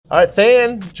All right,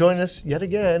 Than, join us yet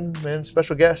again, man.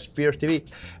 Special guest, BRS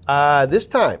TV. This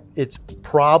time, it's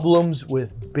problems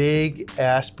with big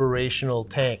aspirational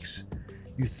tanks.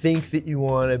 You think that you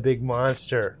want a big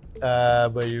monster,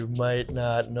 but you might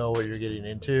not know what you're getting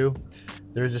into.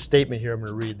 There's a statement here I'm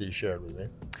going to read that you shared with me.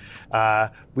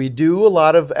 We do a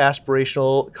lot of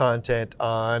aspirational content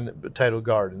on Tidal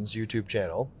Gardens YouTube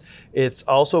channel. It's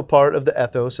also part of the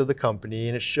ethos of the company,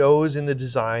 and it shows in the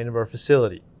design of our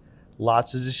facility.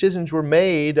 Lots of decisions were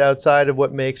made outside of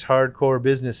what makes hardcore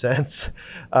business sense.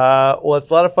 Well, it's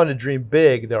a lot of fun to dream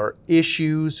big. There are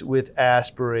issues with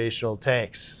aspirational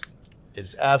tanks.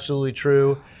 It's absolutely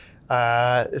true.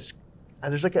 There's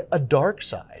like a dark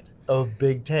side of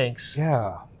big tanks.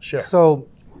 Yeah. Sure. So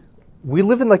we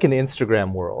live in like an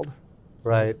Instagram world,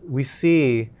 right? We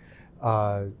see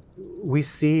a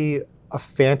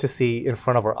fantasy in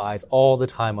front of our eyes all the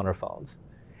time on our phones.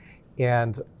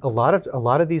 And a lot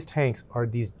of these tanks are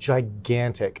these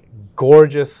gigantic,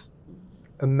 gorgeous,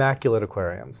 immaculate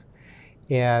aquariums.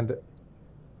 And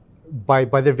by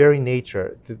their very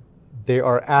nature, they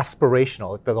are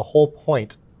aspirational. The whole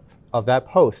point of that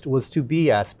post was to be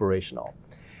aspirational.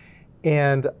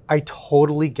 And I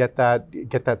totally get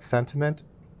that sentiment,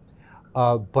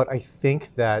 but I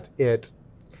think that it's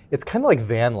kind of like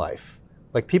van life.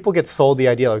 Like people get sold the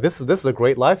idea like this is a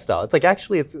great lifestyle. It's like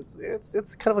actually it's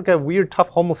kind of like a weird tough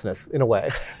homelessness in a way,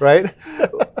 right?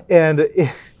 And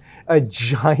a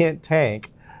giant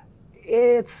tank,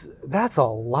 that's a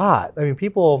lot. I mean,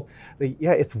 people,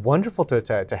 yeah, it's wonderful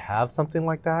to have something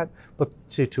like that, but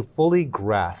to fully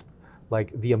grasp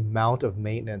like the amount of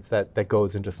maintenance that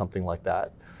goes into something like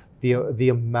that, the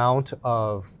amount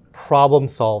of problem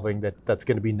solving that's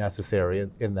going to be necessary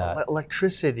in that.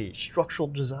 Electricity, structural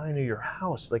design of your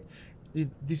house, like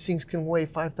these things can weigh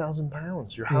 5,000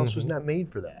 pounds. Your house was not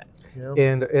made for that. You know?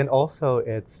 And also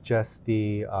it's just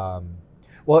the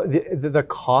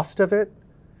cost of it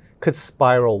could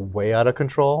spiral way out of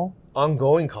control.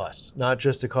 Ongoing costs, not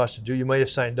just the cost to do. You might have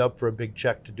signed up for a big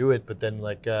check to do it, but then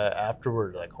like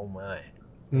afterward, like, oh my.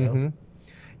 You know?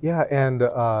 Yeah, and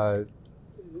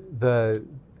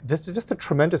just the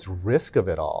tremendous risk of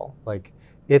it all. Like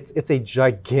it's a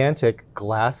gigantic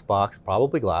glass box,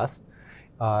 probably glass.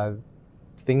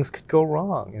 Things could go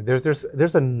wrong.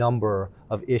 There's a number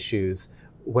of issues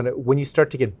when you start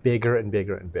to get bigger and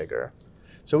bigger and bigger.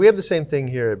 So we have the same thing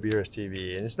here at BRS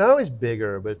TV, and it's not always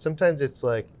bigger, but sometimes it's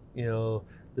like, you know,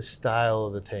 the style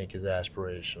of the tank is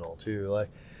aspirational too. Like,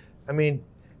 I mean,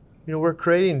 you know, we're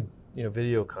creating, you know,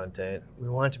 video content. We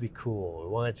want it to be cool. We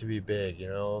want it to be big, you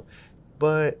know.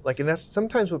 But like, and that's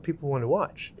sometimes what people want to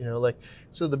watch, you know, like,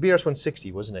 so the BRS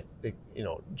 160 wasn't a you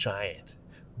know, giant,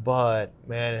 but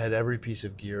man, it had every piece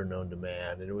of gear known to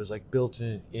man, and it was like built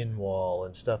in wall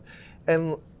and stuff.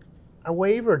 And I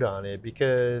wavered on it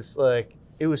because like,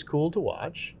 it was cool to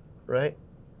watch, right?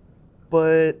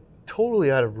 But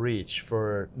totally out of reach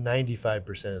for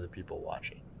 95% of the people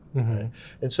watching. Right?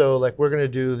 And so like, we're going to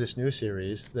do this new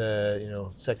series, the, you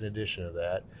know, second edition of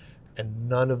that, and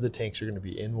none of the tanks are going to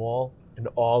be in wall, and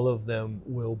all of them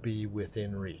will be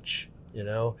within reach. You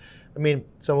know, I mean,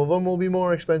 some of them will be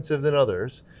more expensive than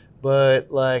others,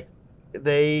 but like,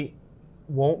 they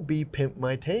won't be pimp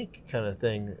my tank kind of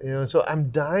thing, you know. So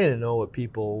I'm dying to know what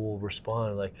people will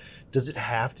respond. Like, does it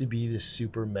have to be this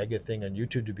super mega thing on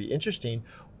YouTube to be interesting,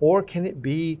 or can it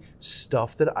be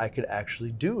stuff that I could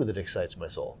actually do that excites my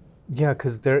soul? Yeah,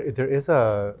 because there is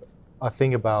a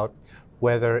thing about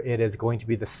whether it is going to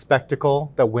be the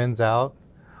spectacle that wins out,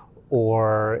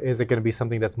 or is it going to be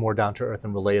something that's more down to earth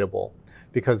and relatable?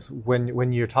 Because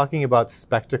when you're talking about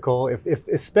spectacle, if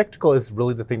spectacle is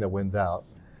really the thing that wins out,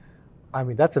 I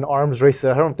mean, that's an arms race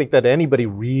that I don't think that anybody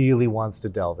really wants to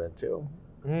delve into,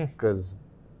 because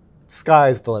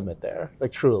sky's the limit there,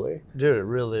 like truly. Dude, it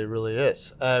really, really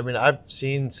is. I mean, I've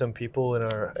seen some people in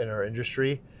our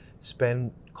industry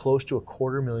spend close to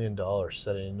 $250,000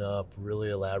 setting up really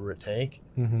elaborate tank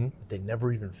that they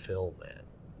never even filled, man.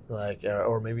 Like,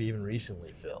 or maybe even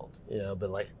recently filled, you know.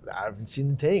 But like, I haven't seen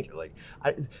the tank. Like,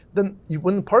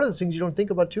 when part of the things you don't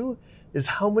think about too is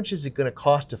how much is it going to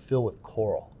cost to fill with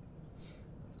coral.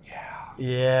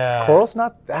 Yeah. Coral's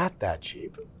not that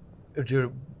cheap.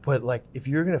 Dude, but like, if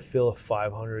you're gonna fill a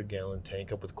 500-gallon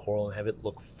tank up with coral and have it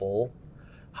look full,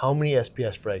 how many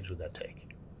SPS frags would that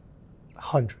take?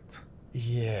 Hundreds.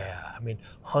 Yeah, I mean,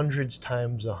 hundreds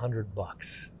times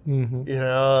 $100. You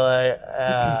know, like,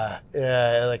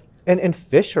 yeah, like. And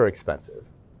fish are expensive.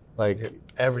 Like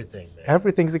everything, man.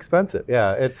 Everything's expensive.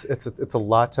 Yeah, it's a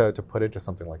lot to put into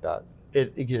something like that.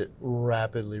 It gets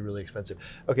rapidly really expensive.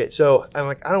 Okay, so I'm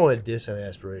like, I don't want to diss on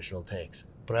aspirational tanks,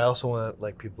 but I also want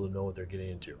like people to know what they're getting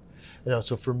into.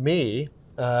 So for me,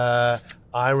 I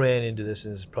ran into this,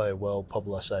 and this is probably a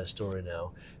well-publicized story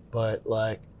now, but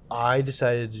like I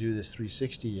decided to do this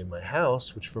 360 in my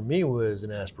house, which for me was an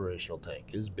aspirational tank.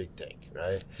 It was a big tank,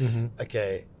 right? Mm-hmm.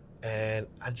 Okay, and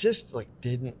I just like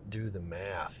didn't do the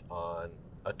math on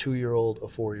a 2-year-old, a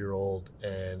 4-year-old,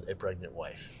 and a pregnant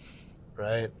wife,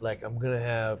 right? Like I'm gonna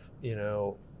have,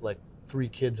 like 3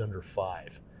 kids under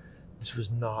 5. This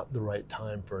was not the right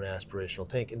time for an aspirational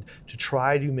tank. And to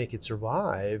try to make it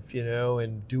survive,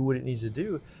 and do what it needs to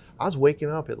do, I was waking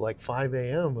up at like 5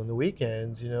 a.m. on the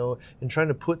weekends, and trying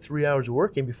to put 3 hours of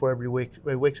work in before everybody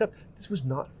wakes up. This was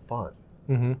not fun.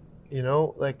 Mm-hmm.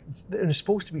 And it's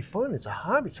supposed to be fun. It's a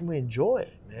hobby. It's something I enjoy,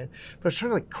 man. But I was trying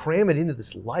to like cram it into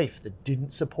this life that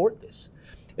didn't support this.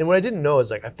 And what I didn't know is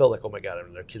like, I felt like, oh my God,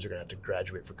 their kids are gonna have to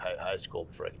graduate from high school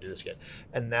before I can do this again.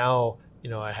 And now,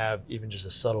 I have even just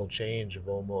a subtle change of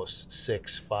almost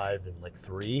 6, 5, and like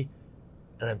 3.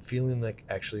 And I'm feeling like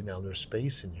actually now there's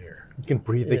space in here. You can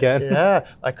breathe again. Yeah,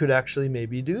 I could actually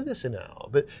maybe do this now.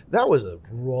 But that was a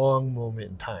wrong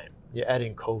moment in time. Yeah,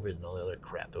 adding COVID and all the other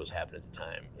crap that was happening at the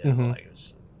time. Like it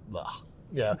was, ugh.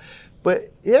 Yeah. But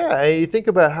yeah, you think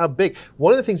about how big.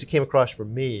 One of the things that came across for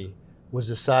me was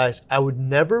the size. I would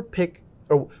never pick,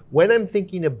 or when I'm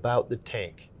thinking about the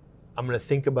tank, I'm going to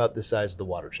think about the size of the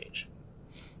water change.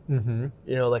 Mm-hmm.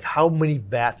 Like how many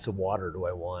vats of water do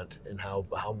I want, and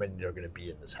how many are going to be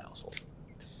in this household?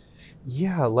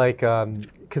 Yeah, like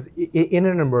because in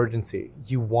an emergency,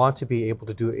 you want to be able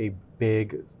to do a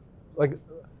big, like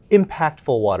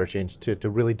impactful water change to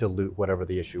really dilute whatever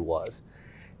the issue was,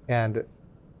 and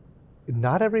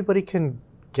not everybody can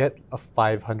get a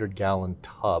 500-gallon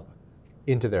tub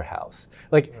into their house.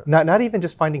 Like not even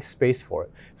just finding space for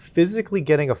it, physically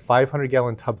getting a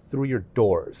 500-gallon tub through your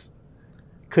doors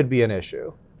could be an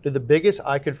issue. The biggest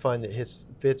I could find that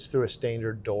fits through a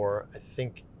standard door, I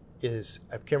think is,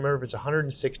 I can't remember if it's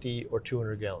 160 or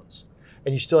 200 gallons.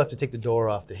 And you still have to take the door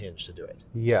off the hinge to do it.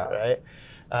 Yeah.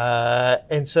 Right?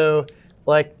 And so,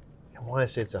 like, I want to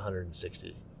say it's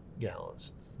 160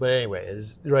 gallons. But anyway,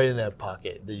 it's right in that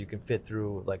pocket that you can fit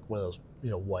through like one of those,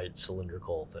 white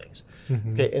cylindrical things.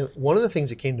 Mm-hmm. Okay, and one of the things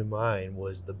that came to mind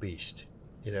was the Beast.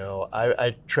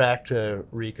 I tracked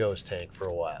Rico's tank for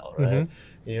a while, right? Mm-hmm.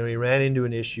 He ran into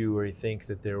an issue where he thinks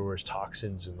that there was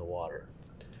toxins in the water.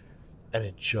 And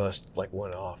it just like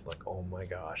went off like, oh my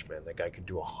gosh, man, that guy could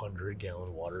do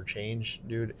 100-gallon water change,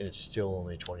 dude, and it's still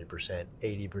only 20%,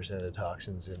 80% of the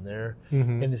toxins in there.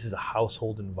 Mm-hmm. And this is a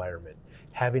household environment.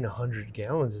 Having 100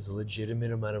 gallons is a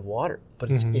legitimate amount of water, but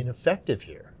it's ineffective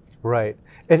here. Right.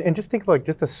 And just think about like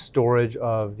just the storage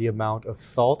of the amount of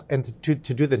salt, and to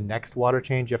do the next water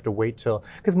change, you have to wait till,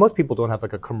 because most people don't have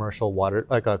like a commercial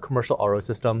RO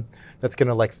system that's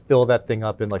gonna like fill that thing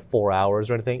up in like 4 hours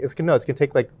or anything. It's gonna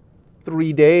take like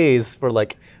 3 days for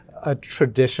like a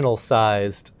traditional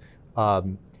sized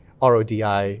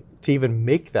RODI to even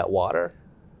make that water.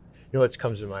 What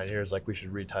comes to mind here is like we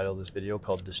should retitle this video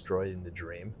called Destroying the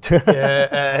Dream.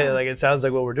 Yeah, like it sounds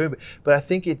like what we're doing, but I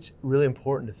think it's really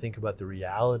important to think about the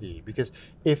reality, because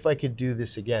if I could do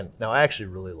this again, now I actually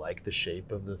really like the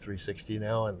shape of the 360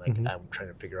 now, and like I'm trying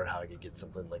to figure out how I could get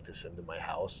something like this into my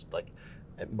house. Like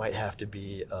it might have to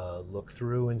be a look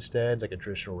through instead, like a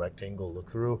traditional rectangle look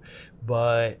through,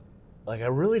 but like I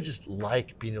really just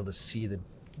like being able to see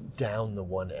down the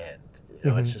one end.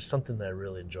 It's just something that I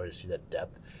really enjoy, to see that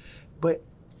depth. But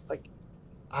like,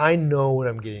 I know what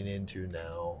I'm getting into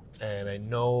now, and I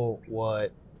know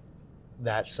what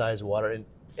that size of water,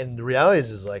 and the reality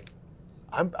is like,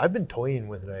 I've been toying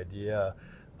with an idea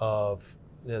of,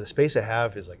 the space I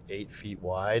have is like 8 feet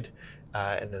wide,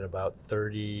 and then about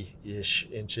 30-ish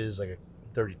inches, like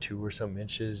 32 or some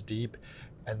inches deep,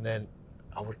 and then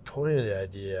I was toying with the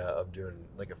idea of doing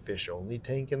like a fish-only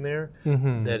tank in there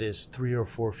that is 3 or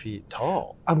 4 feet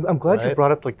tall. I'm glad you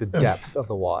brought up like the depth of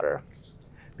the water,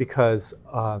 because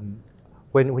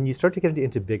when you start to get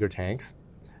into bigger tanks,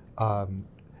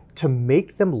 to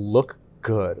make them look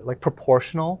good, like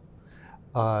proportional,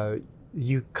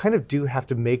 you kind of do have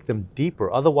to make them deeper.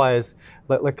 Otherwise,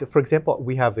 like for example,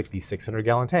 we have like these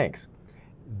 600-gallon tanks.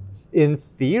 In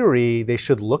theory, they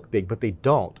should look big, but they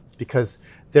don't, because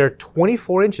they're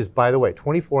 24 inches. By the way,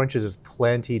 24 inches is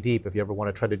plenty deep. If you ever want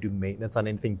to try to do maintenance on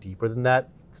anything deeper than that,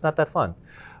 it's not that fun.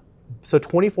 So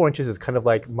 24 inches is kind of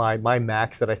like my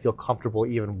max that I feel comfortable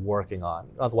even working on.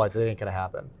 Otherwise, it ain't gonna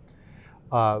happen.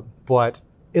 But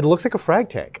it looks like a frag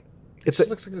tank. It just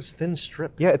looks like this thin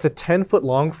strip. Yeah, it's a 10-foot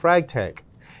long frag tank,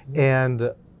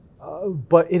 and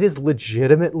but it is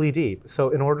legitimately deep. So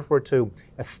in order for it to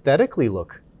aesthetically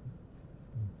look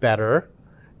better,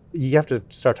 you have to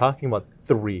start talking about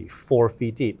 3-4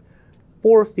 feet deep.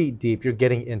 4 feet deep, you're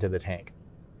getting into the tank.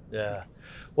 Yeah.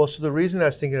 Well, so the reason I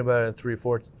was thinking about it 3 or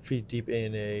 4 feet deep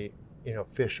in a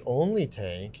fish only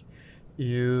tank,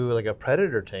 like a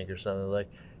predator tank or something, like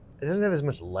it doesn't have as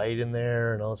much light in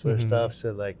there and all this other stuff.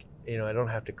 So like, I don't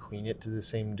have to clean it to the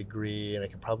same degree, and I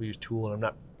can probably use tool, and I'm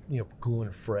not, gluing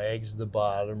frags to the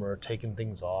bottom or taking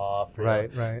things off.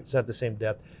 Right. It's not the same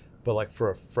depth. But like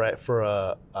for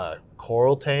a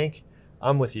coral tank,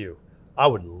 I'm with you. I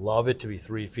would love it to be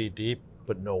 3 feet deep,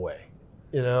 but no way.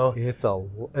 It's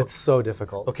so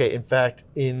difficult. Okay, in fact,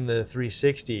 in the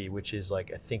 360, which is like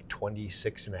I think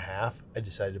 26 and a half, I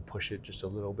decided to push it just a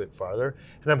little bit farther,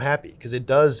 and I'm happy because it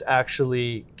does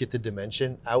actually get the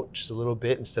dimension out just a little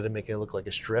bit instead of making it look like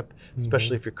a strip,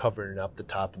 especially if you're covering up the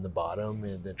top and the bottom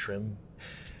and the trim.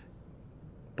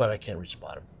 But I can't reach the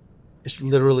bottom. It's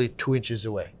literally 2 inches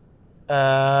away.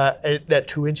 That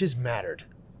 2 inches mattered.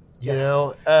 Yes.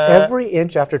 Every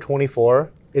inch after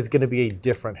 24 is going to be a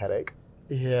different headache.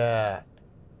 Yeah.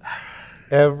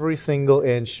 Every single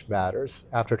inch matters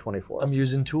after 24. I'm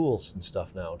using tools and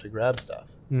stuff now to grab stuff.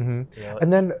 And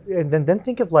then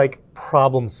think of like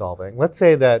problem solving. Let's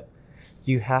say that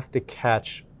you have to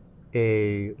catch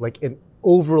an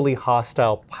overly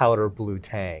hostile powder blue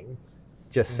tang.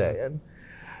 Just saying.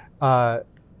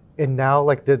 And now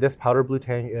like this powder blue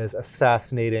tang is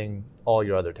assassinating all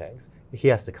your other tangs. He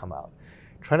has to come out.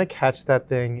 Trying to catch that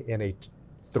thing in a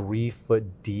 3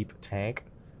 foot deep tank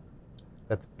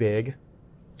that's big.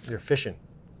 You're fishing.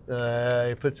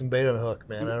 You put some bait on the hook,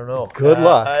 man. I don't know. Good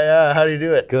luck. How do you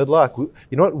do it? Good luck. You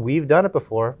know what? We've done it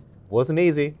before. Wasn't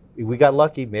easy. We got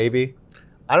lucky, maybe.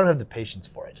 I don't have the patience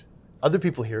for it. Other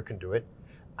people here can do it.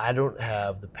 I don't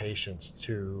have the patience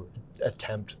to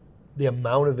attempt the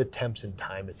amount of attempts and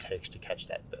time it takes to catch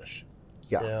that fish.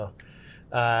 Yeah.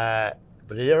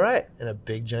 But you're right. And a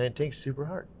big giant tank's super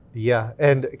hard. Yeah,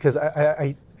 and because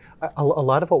a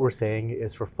lot of what we're saying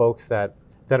is for folks that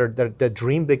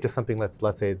dream big to something let's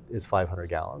say is 500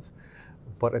 gallons,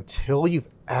 but until you've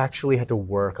actually had to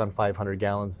work on 500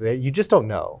 gallons, you just don't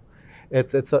know.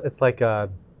 It's like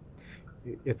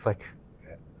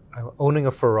owning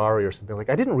a Ferrari or something. Like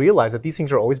I didn't realize that these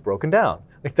things are always broken down,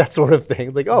 like that sort of thing.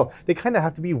 It's like, oh, they kind of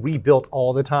have to be rebuilt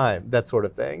all the time, that sort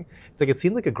of thing. It's like it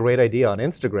seemed like a great idea on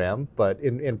Instagram, but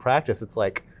in practice, it's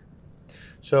like.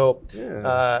 So,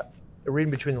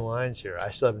 reading between the lines here, I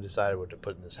still haven't decided what to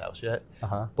put in this house yet.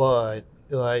 But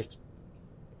like,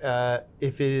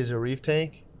 if it is a reef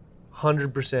tank,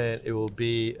 100% it will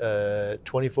be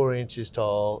 24 inches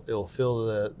tall. It will fill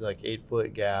the 8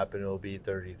 foot gap, and it will be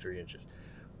 33 inches.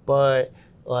 But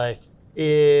like,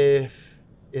 if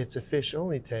it's a fish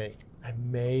only tank, I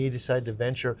may decide to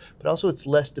venture, but also it's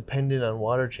less dependent on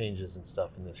water changes and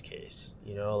stuff in this case.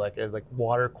 Like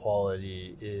water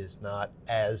quality is not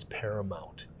as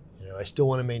paramount. I still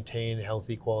want to maintain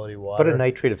healthy quality water. But a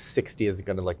nitrate of 60 isn't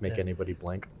going to make anybody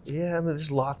blink. Yeah, there's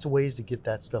lots of ways to get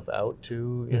that stuff out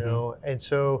too. And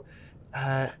so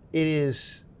it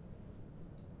is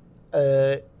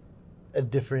a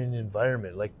different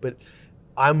environment. But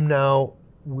I'm now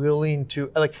willing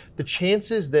to, the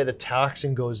chances that a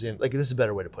toxin goes in, this is a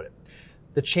better way to put it.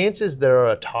 The chances that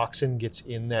a toxin gets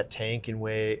in that tank in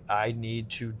way I need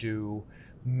to do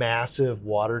massive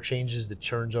water changes that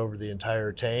turns over the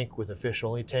entire tank with a fish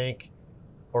only tank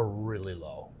are really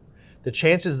low. The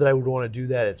chances that I would want to do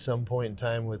that at some point in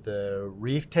time with a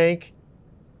reef tank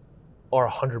are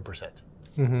 100%.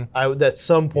 At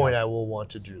some point I will want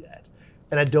to do that.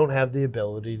 And I don't have the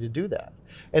ability to do that.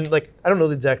 And I don't know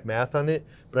the exact math on it,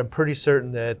 but I'm pretty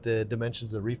certain that the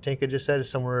dimensions of the reef tank I just said is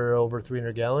somewhere over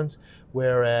 300 gallons,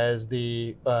 whereas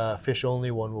the fish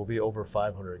only one will be over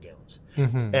 500 gallons.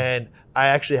 And I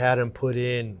actually had him put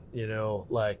in,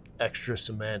 extra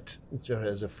cement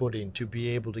as a footing to be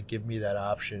able to give me that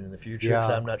option in the future, because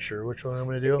I'm not sure which one I'm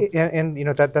going to do. And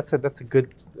that's a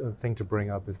good thing to bring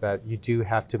up, is that you do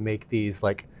have to make these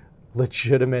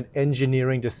legitimate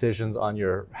engineering decisions on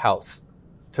your house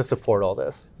to support all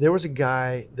this. There was a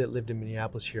guy that lived in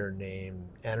Minneapolis here named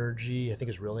Energy. I think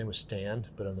his real name was Stan,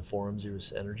 but on the forums he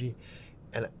was Energy.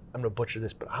 And I'm gonna butcher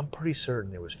this, but I'm pretty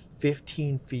certain it was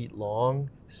 15 feet long,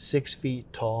 6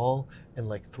 feet tall, and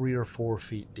 3 or 4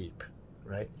 feet deep,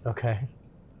 right? Okay.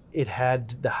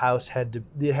 The house had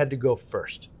to go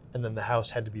first, and then the house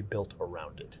had to be built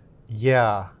around it.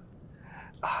 Yeah.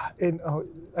 And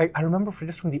I remember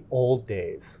from the old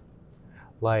days,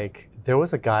 there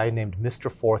was a guy named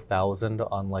Mr. 4000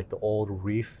 on the old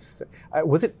Reef.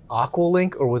 Was it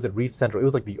Aqualink or was it Reef Central? It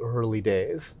was the early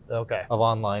days of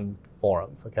online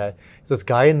forums. Okay, so this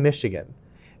guy in Michigan,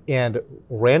 and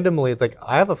randomly it's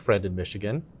I have a friend in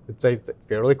Michigan. It's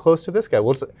fairly close to this guy.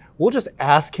 We'll just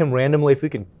ask him randomly if we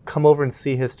can come over and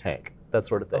see his tank, that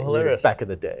sort of thing. Hilarious. Back in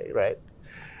the day, right?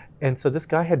 And so this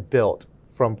guy had built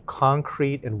from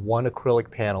concrete and one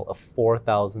acrylic panel a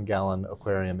 4,000-gallon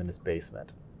aquarium in his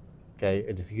basement. Okay,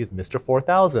 and he's Mr.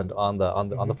 4000 on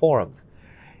the forums,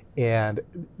 and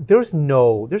there's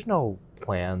no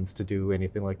plans to do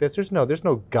anything like this. There's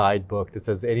no guidebook that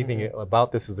says anything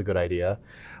about this is a good idea.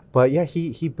 But yeah,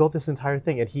 he built this entire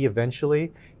thing, and he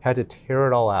eventually had to tear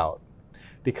it all out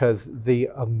because the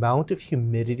amount of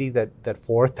humidity that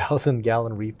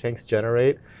 4,000-gallon reef tanks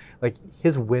generate, like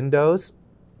his windows,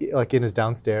 like in his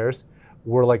downstairs,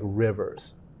 were like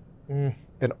rivers,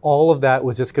 and all of that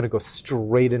was just going to go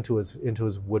straight into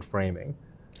his wood framing.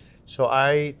 So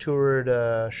I toured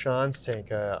Sean's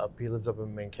tank. He lives up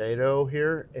in Mankato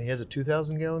here, and he has a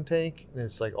 2,000-gallon tank, and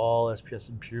it's like all SPS,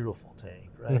 a beautiful tank,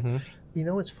 right? Mm-hmm. You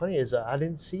know what's funny is I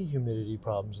didn't see humidity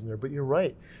problems in there, but you're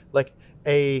right. Like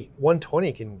a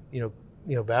 120 can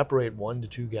evaporate 1 to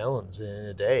 2 gallons in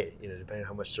a day, depending on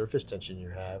how much surface tension you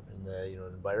have and the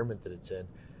environment that it's in.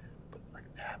 But like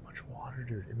that much water,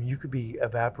 dude. I mean, you could be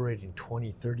evaporating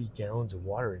 20, 30 gallons of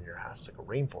water in your house like a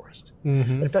rainforest.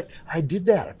 Mm-hmm. In fact, I did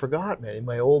that. I forgot, man. In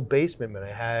my old basement, man,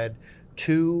 I had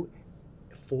 2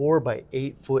 4 by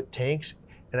 8 foot tanks.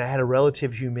 And I had a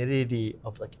relative humidity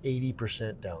of like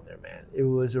 80% down there, man. It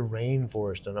was a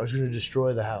rainforest, and I was going to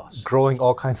destroy the house. Growing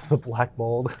all kinds of the black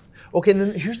mold. Okay, and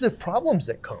then here's the problems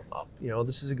that come up.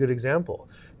 This is a good example.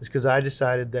 It's because I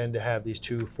decided then to have these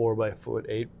 2 4 by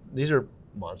 8. These are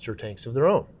monster tanks of their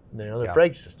own. They're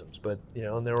frag systems, but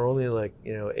and they were only like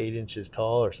 8 inches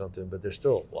tall or something. But there's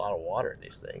still a lot of water in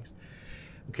these things.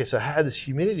 Okay, so I had this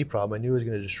humidity problem. I knew it was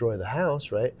going to destroy the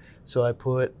house, right? So I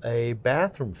put a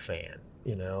bathroom fan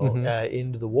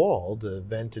into the wall to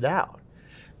vent it out.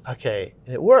 Okay,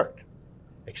 and it worked.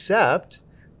 Except,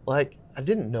 like, I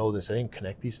didn't know this. I didn't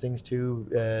connect these things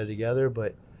together.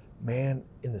 But, man,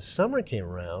 in the summer came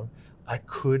around, I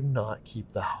could not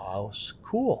keep the house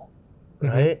cool,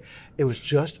 right? Mm-hmm. It was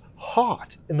just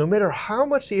hot. And no matter how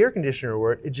much the air conditioner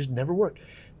worked, it just never worked.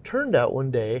 Turned out one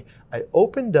day, I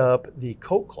opened up the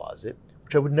coat closet,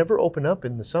 which I would never open up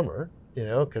in the summer,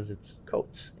 because it's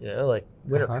coats, like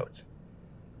winter coats.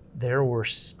 There were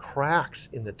cracks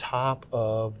in the top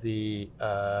of the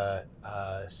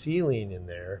ceiling in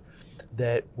there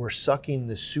that were sucking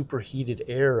the superheated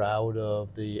air out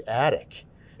of the attic.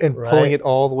 And pulling it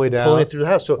all the way down? Pulling it through the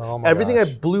house. So everything I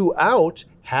blew out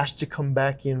has to come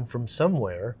back in from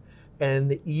somewhere.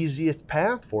 And the easiest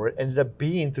path for it ended up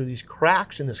being through these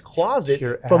cracks in this closet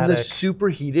from the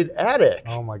superheated attic.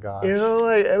 Oh my gosh.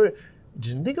 I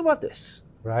didn't think about this.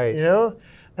 Right.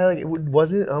 It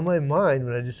wasn't on my mind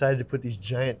when I decided to put these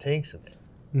giant tanks in there.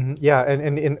 Mm-hmm. Yeah,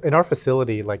 and in our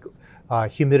facility, like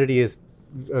humidity is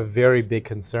a very big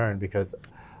concern because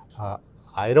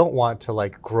I don't want to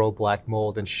like grow black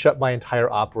mold and shut my entire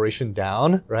operation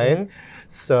down, right? Mm-hmm.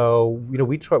 So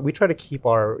we try to keep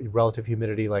our relative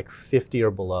humidity like 50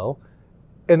 or below.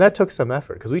 And that took some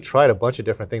effort because we tried a bunch of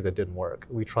different things that didn't work.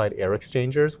 We tried air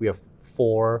exchangers. We have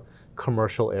 4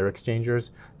 commercial air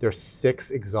exchangers. There's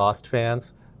 6 exhaust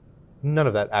fans. None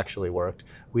of that actually worked.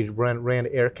 We ran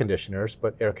air conditioners,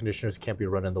 but air conditioners can't be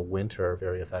run in the winter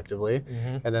very effectively.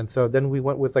 Mm-hmm. And then we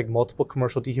went with like multiple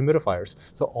commercial dehumidifiers.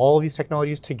 So all of these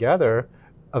technologies together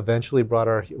eventually brought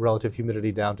our relative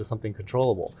humidity down to something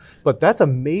controllable. But that's a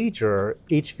major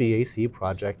HVAC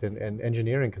project and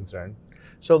engineering concern.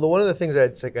 So one of the things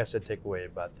I guess I'd take away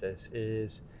about this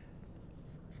is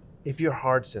if your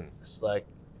heart's in this, like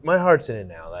my heart's in it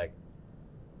now, like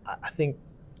I think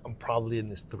I'm probably in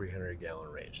this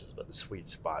 300-gallon range is about the sweet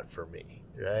spot for me,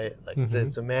 right? Like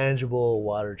it's a manageable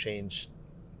water change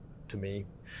to me.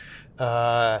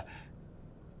 But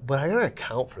I gotta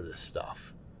account for this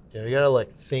stuff. You gotta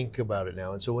like think about it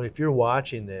now. And so if you're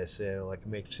watching this and like it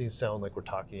makes it sound like we're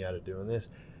talking you out of doing this,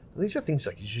 these are things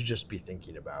like you should just be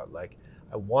thinking about. Like,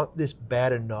 I want this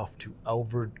bad enough to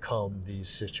overcome these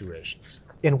situations.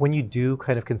 And when you do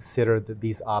kind of consider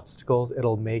these obstacles,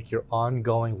 it'll make your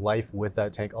ongoing life with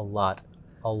that tank a lot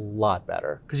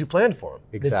better. Because you planned for them.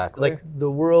 Exactly. Like the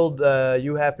world,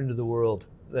 you happen to the world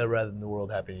rather than the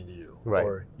world happening to you. Right.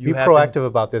 Or be proactive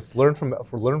about this. Learn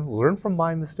from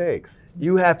my mistakes.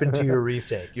 You happened to your reef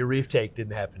tank. Your reef tank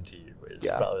didn't happen to you. It's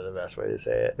probably the best way to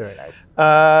say it. Very nice.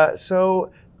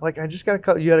 So, like, I just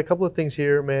you had a couple of things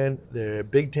here, man. The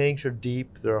big tanks are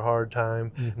deep. They're a hard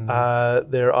time. Mm-hmm.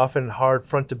 They're often hard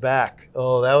front to back.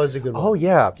 Oh, that was a good one. Oh,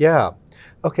 yeah.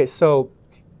 Okay, so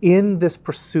in this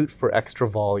pursuit for extra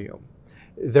volume,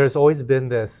 there's always been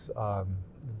this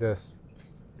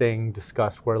thing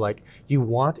discussed where like you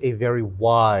want a very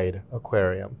wide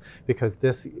aquarium because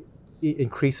this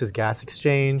increases gas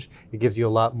exchange. It gives you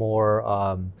a lot more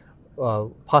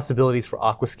possibilities for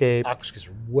aquascape. Aquascape is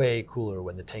way cooler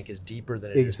when the tank is deeper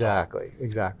than it is tall.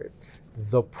 Exactly.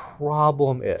 The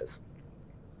problem is,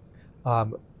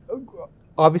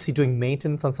 obviously doing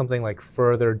maintenance on something like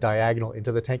further diagonal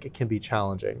into the tank, it can be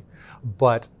challenging.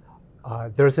 But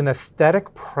there's an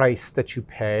aesthetic price that you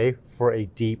pay for a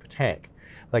deep tank.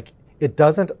 Like it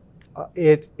doesn't,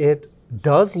 it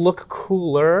does look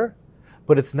cooler,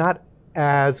 but it's not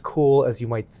as cool as you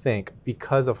might think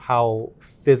because of how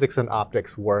physics and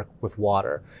optics work with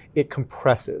water. It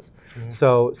compresses. Mm-hmm.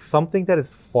 So something that is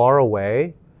far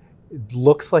away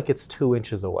looks like it's 2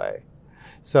 inches away.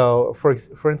 So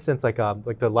for instance, like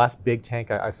the last big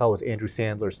tank I saw was Andrew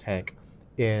Sandler's tank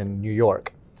in New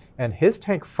York. And his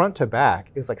tank front to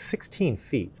back is like 16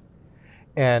 feet.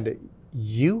 And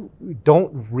you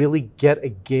don't really get a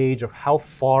gauge of how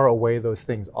far away those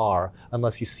things are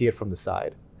unless you see it from the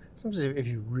side. Sometimes if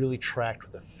you really tracked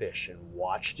with a fish and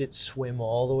watched it swim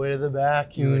all the way to the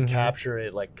back, you would capture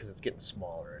it like because it's getting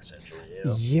smaller essentially. You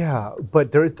know? Yeah,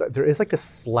 but there is like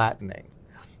this flattening,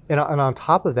 and on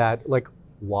top of that, like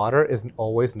water isn't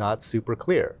always not super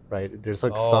clear, right? There's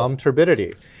like some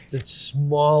turbidity. The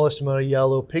smallest amount of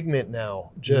yellow pigment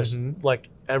now, just like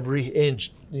every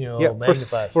inch, you know,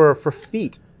 magnifies. For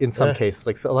feet in some cases.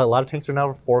 Like so a lot of tanks are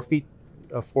now 4 feet,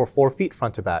 4 feet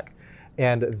front to back.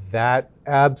 And that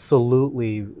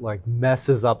absolutely like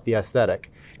messes up the aesthetic.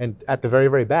 And at the very,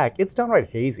 very back, it's downright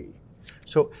hazy.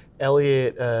 So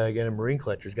Elliot, again, a marine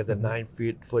collector, has got that 9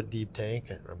 foot deep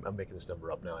tank. I'm making this number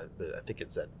up now, but I think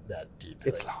it's that deep.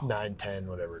 It's like 9, 10,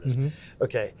 whatever it is.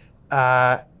 Okay.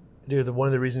 Dude, one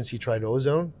of the reasons he tried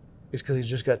ozone is because he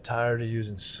just got tired of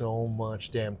using so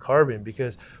much damn carbon,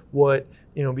 because what,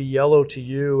 you know, be yellow to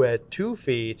you at 2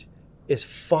 feet is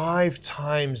 5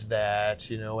 times that,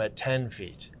 you know, at 10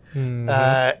 feet. And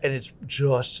it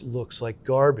just looks like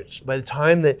garbage. By the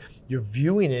time that you're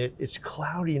viewing it, it's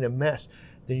cloudy and a mess.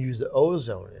 Then you use the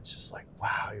ozone, and it's just like,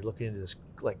 wow, you're looking into this,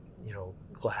 like, you know,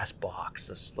 glass box.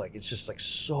 This, like, it's just like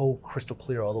so crystal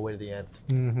clear all the way to the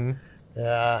end.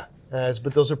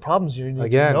 But those are problems you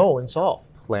need to know and solve.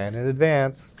 Plan in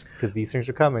advance, because these things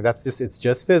are coming. It's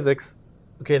just physics.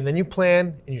 Okay, and then you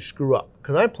plan and you screw up.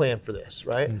 Because I planned for this,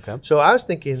 right? Okay. So I was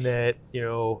thinking that, you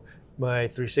know, my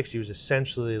 360 was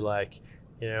essentially like,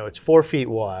 you know, it's 4 feet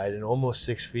wide and almost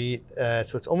 6 feet.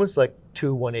 So it's almost like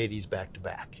 2 180s back to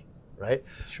back, right?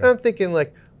 Sure. And I'm thinking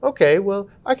like, okay, well,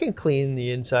 I can clean the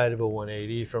inside of a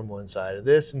 180 from one side of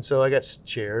this. And so I got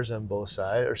chairs on both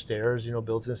sides, or stairs, you know,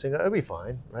 built in this thing. That'll be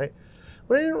fine, right?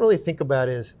 What I didn't really think about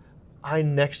is I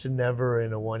next to never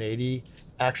in a 180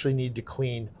 actually need to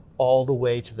clean all the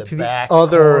way to the back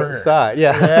other corner. Side.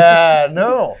 Yeah,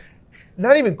 no,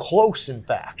 not even close, in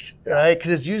fact, right? Because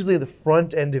it's usually the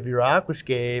front end of your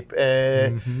aquascape.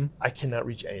 I cannot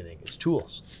reach anything. It's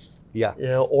tools, you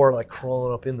know, or like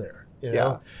crawling up in there, you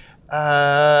know.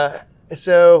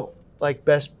 So like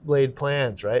best laid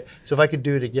plans, right? So if I could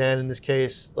do it again in this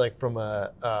case, like from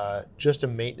a just a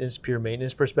pure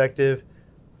maintenance perspective,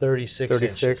 36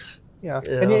 inches. Yeah,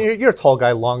 you know? And you're a tall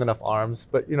guy, long enough arms,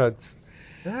 but you know it's.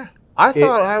 Yeah. I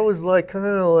thought I was like kind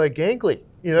of like gangly,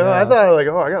 you know. I thought like,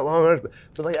 oh, I got long arms,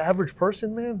 but like average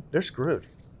person, man, they're screwed.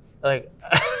 Like,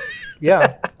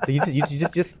 So you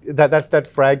just that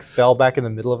frag fell back in the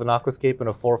middle of an aquascape in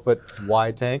a 4 foot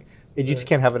wide tank. And you just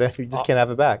can't have it. You just can't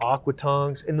have it back. Aqua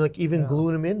tongs, and like even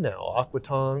gluing them in now, aqua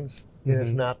tongs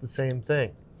is not the same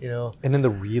thing, you know. And in the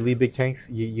really big tanks,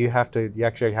 you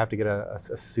actually have to get a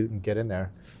suit and get in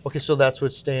there. Okay, so that's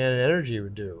what Stan Energy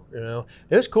would do, you know.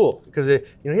 It was cool because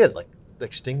he had like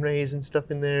stingrays and stuff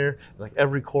in there, and like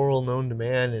every coral known to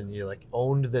man, and you like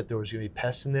owned that there was gonna be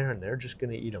pests in there, and they're just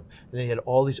gonna eat them. And then he had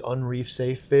all these unreef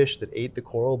safe fish that ate the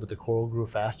coral, but the coral grew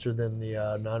faster than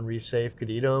the non-reef safe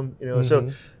could eat them, you know.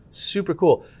 So super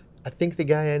cool. I think the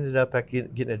guy ended up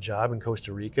getting a job in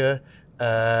Costa Rica,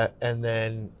 and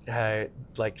then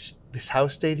like this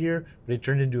house stayed here, but it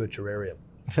turned into a terrarium.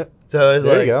 So it's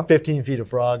like 15 feet of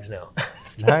frogs now.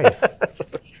 Nice. That's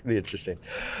pretty interesting.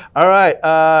 All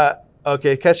right.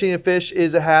 Okay, catching a fish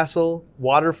is a hassle.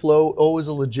 Water flow, always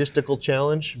a logistical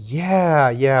challenge.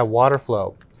 Yeah, water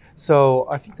flow. So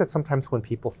I think that sometimes when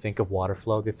people think of water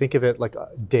flow, they think of it like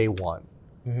day one.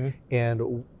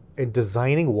 And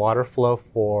designing water flow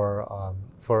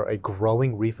for a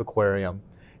growing reef aquarium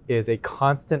is a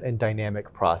constant and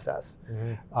dynamic process.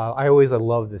 I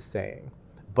love this saying.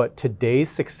 But today's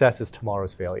success is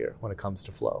tomorrow's failure when it comes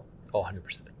to flow. Oh,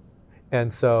 100%.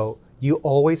 And so you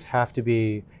always have to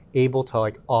be able to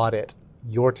like audit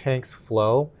your tank's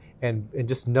flow and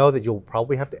just know that you'll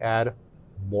probably have to add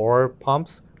more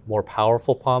pumps, more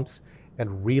powerful pumps,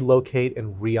 and relocate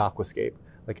and re-aquascape,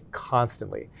 like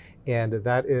constantly. And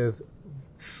that is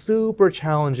super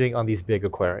challenging on these big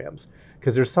aquariums,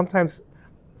 because there's sometimes,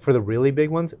 for the really big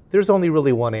ones, there's only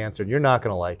really one answer, and you're not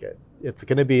gonna like it. It's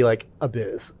gonna be like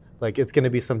Abyss. Like it's gonna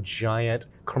be some giant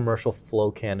commercial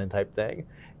flow cannon type thing,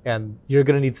 and you're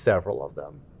gonna need several of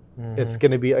them. It's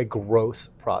gonna be a gross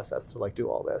process to like do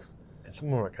all this. And some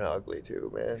of them are kind of ugly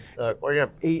too, man. Or you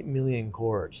have 8 million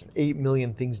cords, 8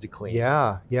 million things to clean.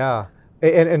 Yeah, yeah.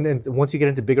 And once you get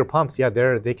into bigger pumps, yeah,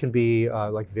 they can be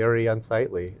like very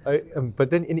unsightly. But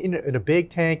then in a big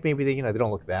tank, maybe they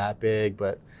don't look that big,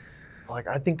 but like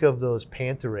I think of those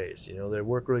panther rays, they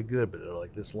work really good, but they're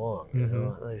like this long,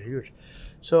 they're huge.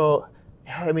 So,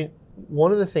 yeah, I mean,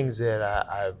 one of the things that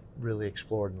I've really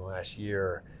explored in the last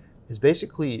year is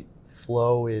basically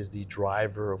flow is the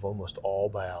driver of almost all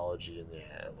biology in the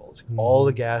animals. All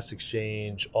the gas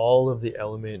exchange, all of the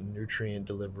element and nutrient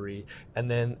delivery, and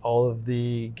then all of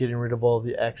the getting rid of all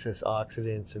the excess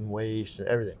oxidants and waste and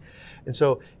everything. And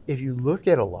so if you look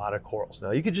at a lot of corals,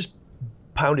 now you could just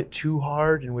pound it too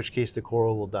hard, in which case the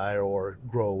coral will die or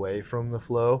grow away from the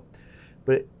flow.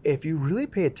 But if you really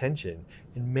pay attention,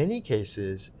 in many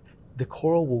cases, the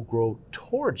coral will grow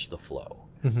towards the flow.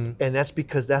 And that's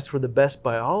because that's where the best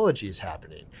biology is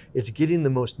happening. It's getting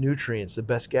the most nutrients, the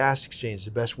best gas exchange,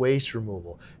 the best waste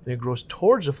removal, and it grows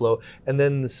towards the flow. And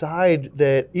then the side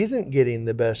that isn't getting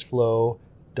the best flow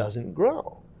doesn't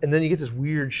grow. And then you get this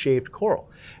weird shaped coral.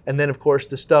 And then of course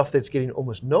the stuff that's getting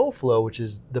almost no flow, which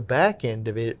is the back end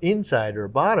of it, inside or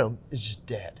bottom, is just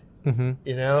dead.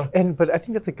 But I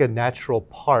think that's like a natural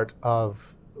part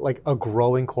of like a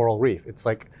growing coral reef. It's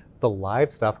like the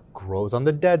live stuff grows on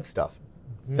the dead stuff.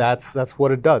 That's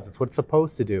what it does. It's what it's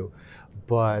supposed to do.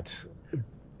 But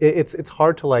it's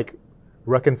hard to like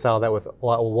reconcile that with,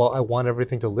 well, I want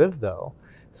everything to live though.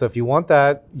 So if you want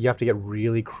that, you have to get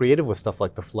really creative with stuff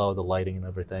like the flow, the lighting, and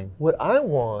everything. What I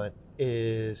want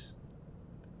is,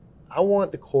 I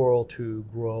want the coral to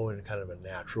grow in kind of a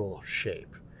natural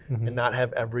shape and not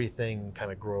have everything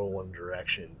kind of grow one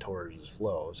direction towards its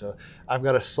flow. So I've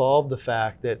got to solve the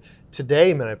fact that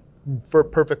today, man, for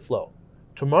perfect flow.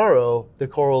 Tomorrow, the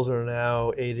corals are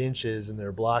now 8 inches and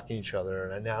they're blocking each other,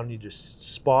 and I now need to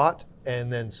spot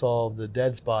and then solve the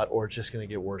dead spot, or it's just going to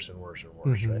get worse and worse and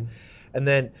worse, right? And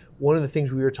then one of the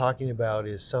things we were talking about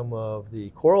is some of the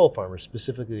coral farmers,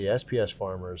 specifically the SPS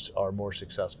farmers, are more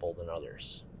successful than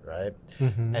others, right?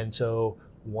 And so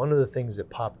one of the things that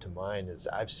popped to mind is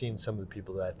I've seen some of the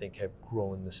people that I think have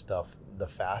grown this stuff the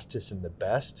fastest and the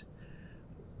best.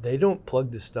 They don't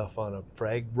plug this stuff on a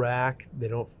frag rack. They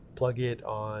don't plug it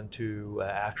onto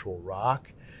actual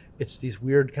rock. It's these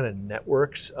weird kind of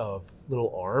networks of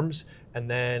little arms, and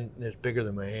then it's bigger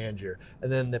than my hand here.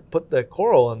 And then they put the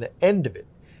coral on the end of it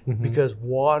because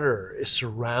water is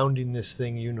surrounding this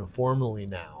thing uniformly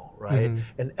now, right?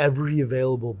 And every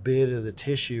available bit of the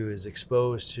tissue is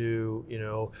exposed to,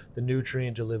 the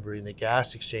nutrient delivery and the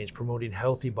gas exchange, promoting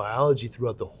healthy biology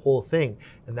throughout the whole thing.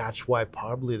 And that's why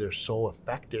probably they're so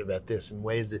effective at this in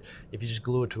ways that if you just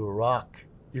glue it to a rock,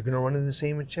 you're going to run into the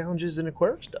same challenges an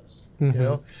Aquarius does.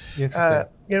 Interesting.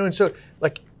 And so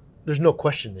like, there's no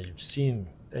question that you've seen.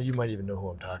 You might even know who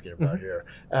I'm talking about here.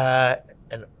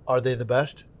 And are they the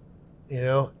best?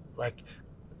 Like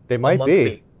they might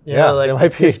be. Yeah, like they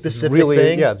might be. Specific it's really,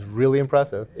 thing. yeah, it's really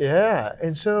impressive. Yeah,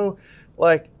 and so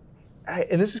like,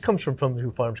 and this comes from someone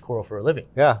who farms coral for a living.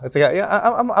 Yeah, it's like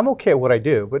I'm okay at what I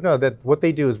do, but no, that what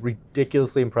they do is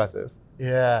ridiculously impressive.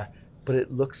 Yeah, but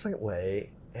it looks that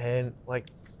way, and like,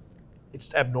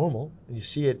 it's abnormal, and you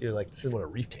see it, you're like, this is what a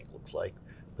reef tank looks like,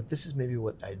 but this is maybe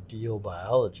what ideal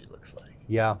biology looks like.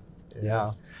 Yeah.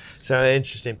 So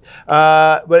interesting.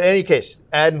 But in any case,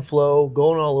 add and flow,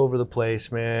 going all over the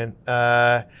place, man.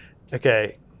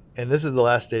 Okay, and this is the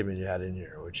last statement you had in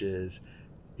here, which is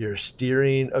you're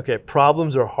steering,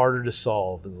 problems are harder to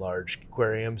solve in large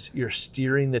aquariums. You're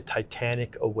steering the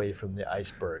Titanic away from the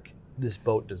iceberg. This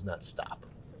boat does not stop.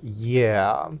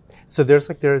 Yeah. So there's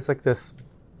this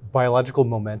biological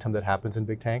momentum that happens in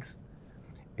big tanks.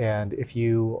 And if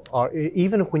you are,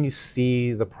 even when you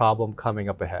see the problem coming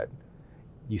up ahead,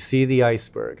 you see the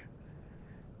iceberg,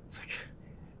 it's like,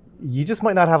 you just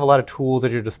might not have a lot of tools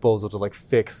at your disposal to like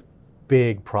fix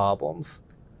big problems.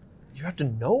 You have to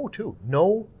know too,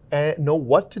 know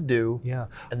what to do,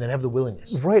 and then have the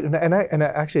willingness. Right, and I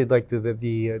actually like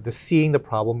the seeing the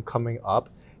problem coming up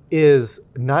is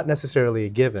not necessarily a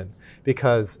given,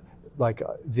 because like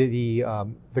the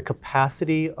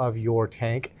capacity of your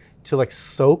tank to like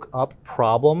soak up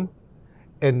problem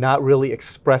and not really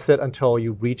express it until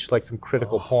you reach like some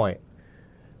critical point.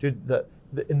 Dude,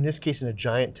 in this case, in a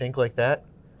giant tank like that,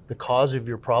 the cause of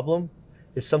your problem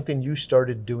is something you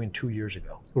started doing 2 years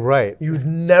ago. Right. You'd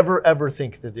never ever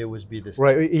think that it would be this.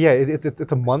 Right. thing. Yeah.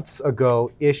 It's a months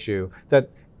ago issue that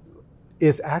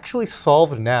is actually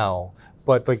solved now,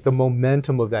 but like the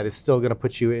momentum of that is still going to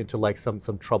put you into like some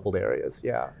troubled areas.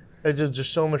 Yeah. There's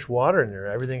just so much water in there.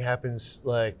 Everything happens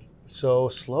like so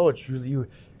slow. It's really you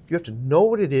have to know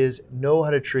what it is, know how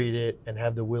to treat it, and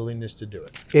have the willingness to do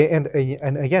it. And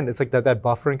again, it's like that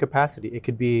buffering capacity. It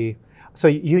could be. So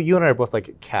you and I are both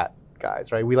like cat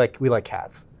guys, right? We like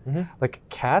cats. Mm-hmm. Like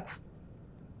cats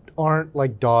aren't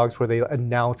like dogs where they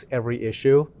announce every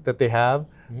issue that they have.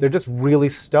 Mm-hmm. They're just really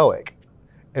stoic,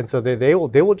 and so they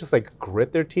will just like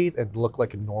grit their teeth and look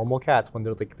like normal cats when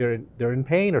they're in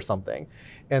pain or something,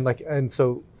 and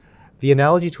so the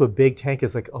analogy to a big tank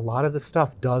is like a lot of this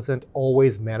stuff doesn't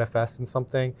always manifest in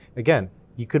something. Again,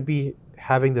 you could be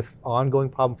having this ongoing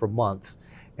problem for months,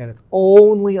 and it's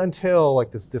only until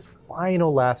like this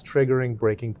final last triggering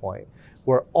breaking point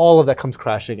where all of that comes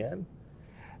crashing in.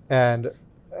 And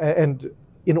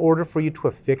in order for you to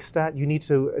have fixed that, you need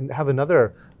to have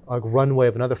another runway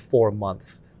of another 4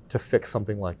 months to fix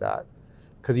something like that.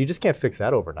 Because you just can't fix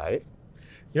that overnight.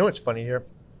 You know what's funny here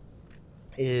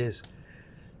is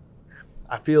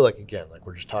I feel like, again, like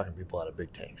we're just talking to people out of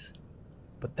big tanks.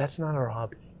 But that's not our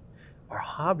hobby. Our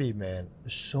hobby, man,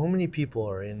 so many people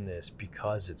are in this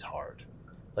because it's hard.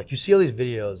 Like you see all these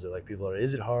videos that like people are,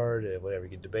 is it hard? Whatever, you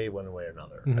can debate one way or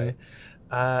another, Mm-hmm.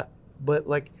 right? But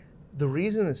like the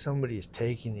reason that somebody is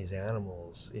taking these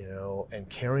animals, and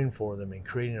caring for them and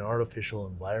creating an artificial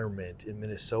environment in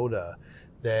Minnesota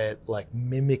that like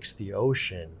mimics the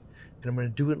ocean, and I'm going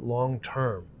to do it long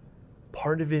term,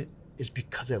 part of it is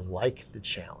because I like the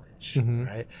challenge, Mm-hmm.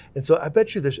 right? And so I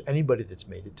bet you there's anybody that's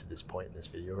made it to this point in this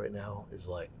video right now is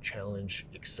like challenge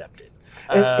accepted.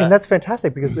 And that's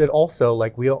fantastic because it also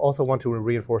like we also want to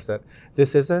reinforce that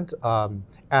this isn't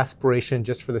aspiration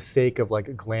just for the sake of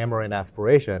like glamour and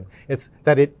aspiration. It's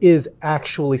that it is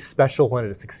actually special when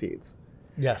it succeeds.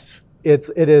 Yes.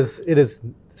 It is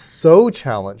so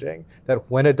challenging that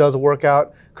when it does work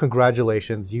out,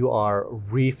 congratulations, you are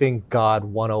reefing God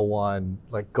 101.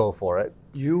 Like go for it.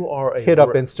 You are hit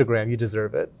up Instagram. You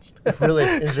deserve it. Really,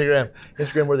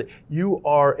 Instagram worthy. You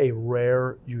are a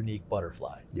rare, unique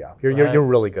butterfly. Yeah, you're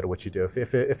really good at what you do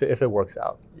if it works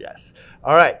out. Yes.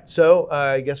 All right. So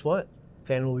guess what?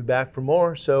 Fan will be back for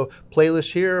more. So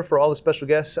playlist here for all the special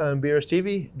guests on BRS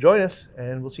TV. Join us,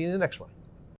 and we'll see you in the next one.